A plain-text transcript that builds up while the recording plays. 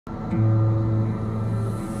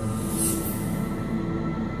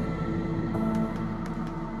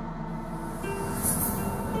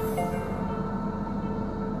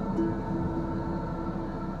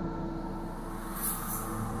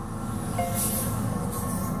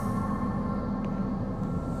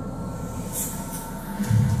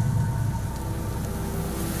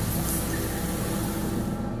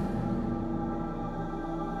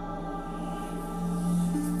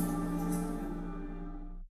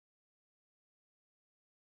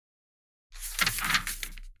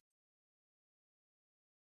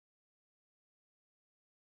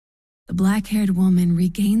The black-haired woman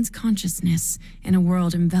regains consciousness in a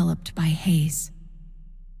world enveloped by haze.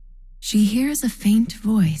 She hears a faint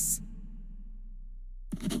voice.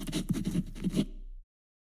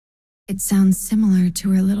 It sounds similar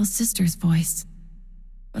to her little sister's voice,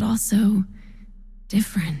 but also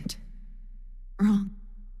different. Wrong.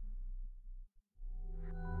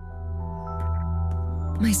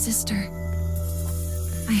 My sister.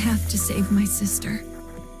 I have to save my sister.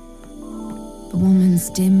 The woman's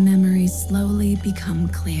dim memories slowly become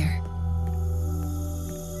clear.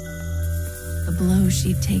 The blow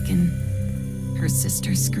she'd taken, her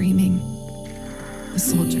sister screaming, the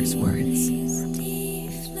soldier's words.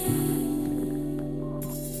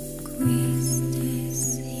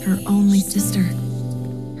 Her only sister,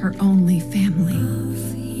 her only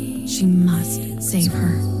family. She must save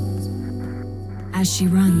her. As she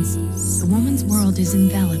runs, the woman's world is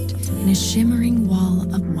enveloped in a shimmering wall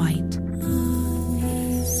of white.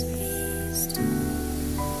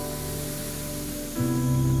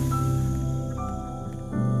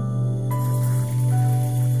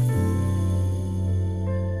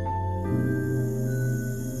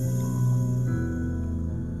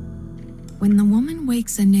 When the woman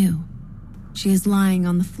wakes anew, she is lying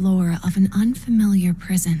on the floor of an unfamiliar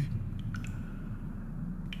prison.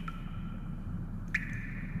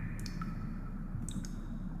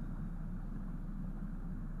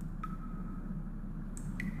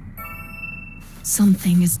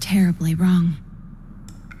 Something is terribly wrong.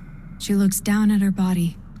 She looks down at her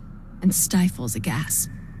body and stifles a gasp.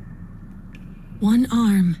 One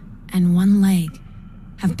arm and one leg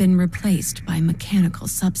have been replaced by mechanical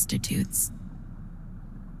substitutes.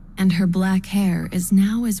 And her black hair is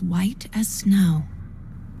now as white as snow.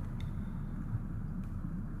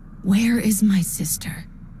 Where is my sister?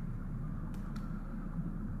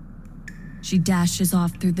 She dashes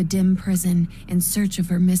off through the dim prison in search of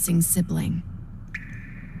her missing sibling.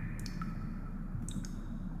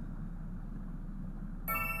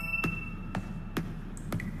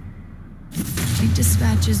 She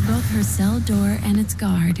dispatches both her cell door and its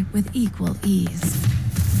guard with equal ease.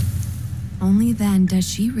 Only then does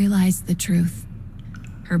she realize the truth.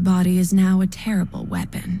 Her body is now a terrible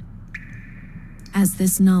weapon. As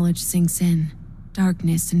this knowledge sinks in,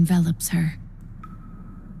 darkness envelops her.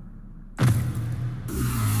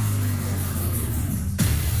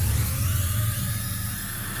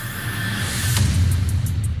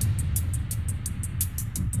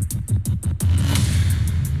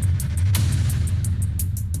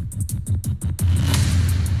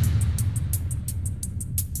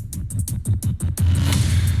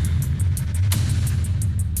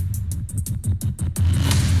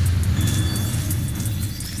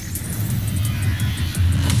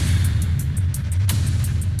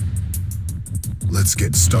 Let's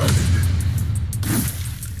get started.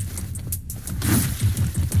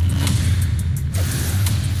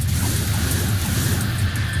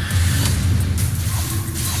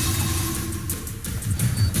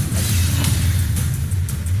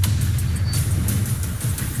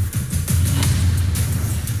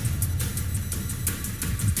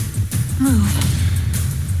 Move.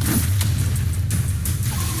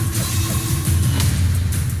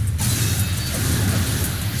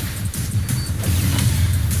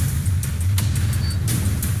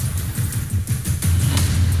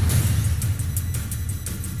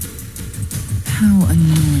 How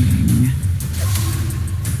annoying.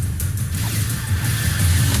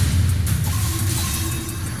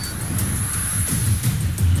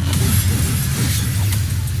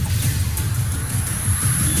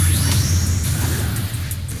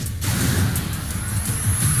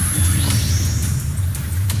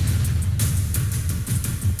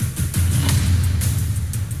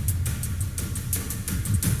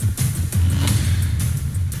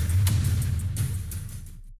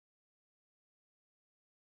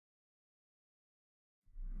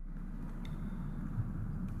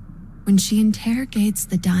 When she interrogates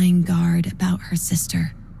the dying guard about her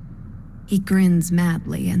sister, he grins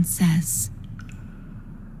madly and says,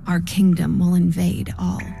 "Our kingdom will invade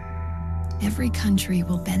all. Every country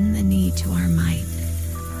will bend the knee to our might.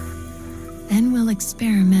 Then we'll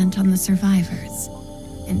experiment on the survivors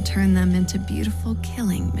and turn them into beautiful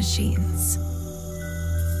killing machines.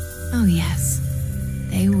 Oh yes,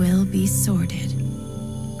 they will be sorted."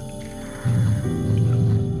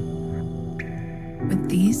 With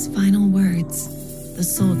these final words, the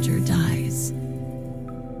soldier dies.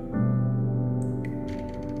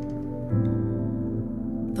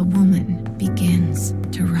 The woman begins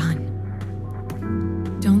to run.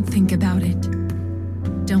 Don't think about it.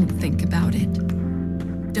 Don't think about it.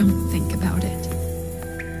 Don't think about it.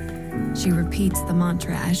 She repeats the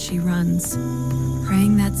mantra as she runs,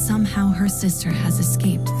 praying that somehow her sister has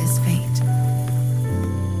escaped this fate.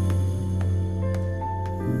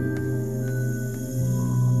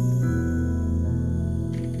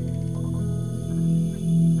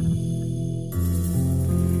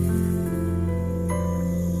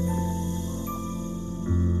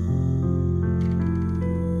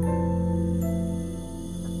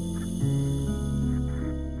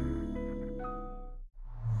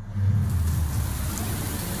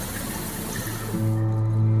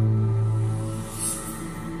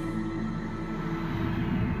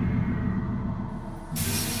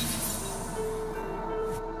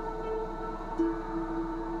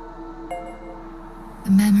 The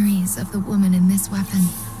memories of the woman in this weapon.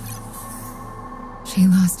 She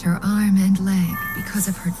lost her arm and leg because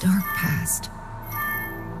of her dark past.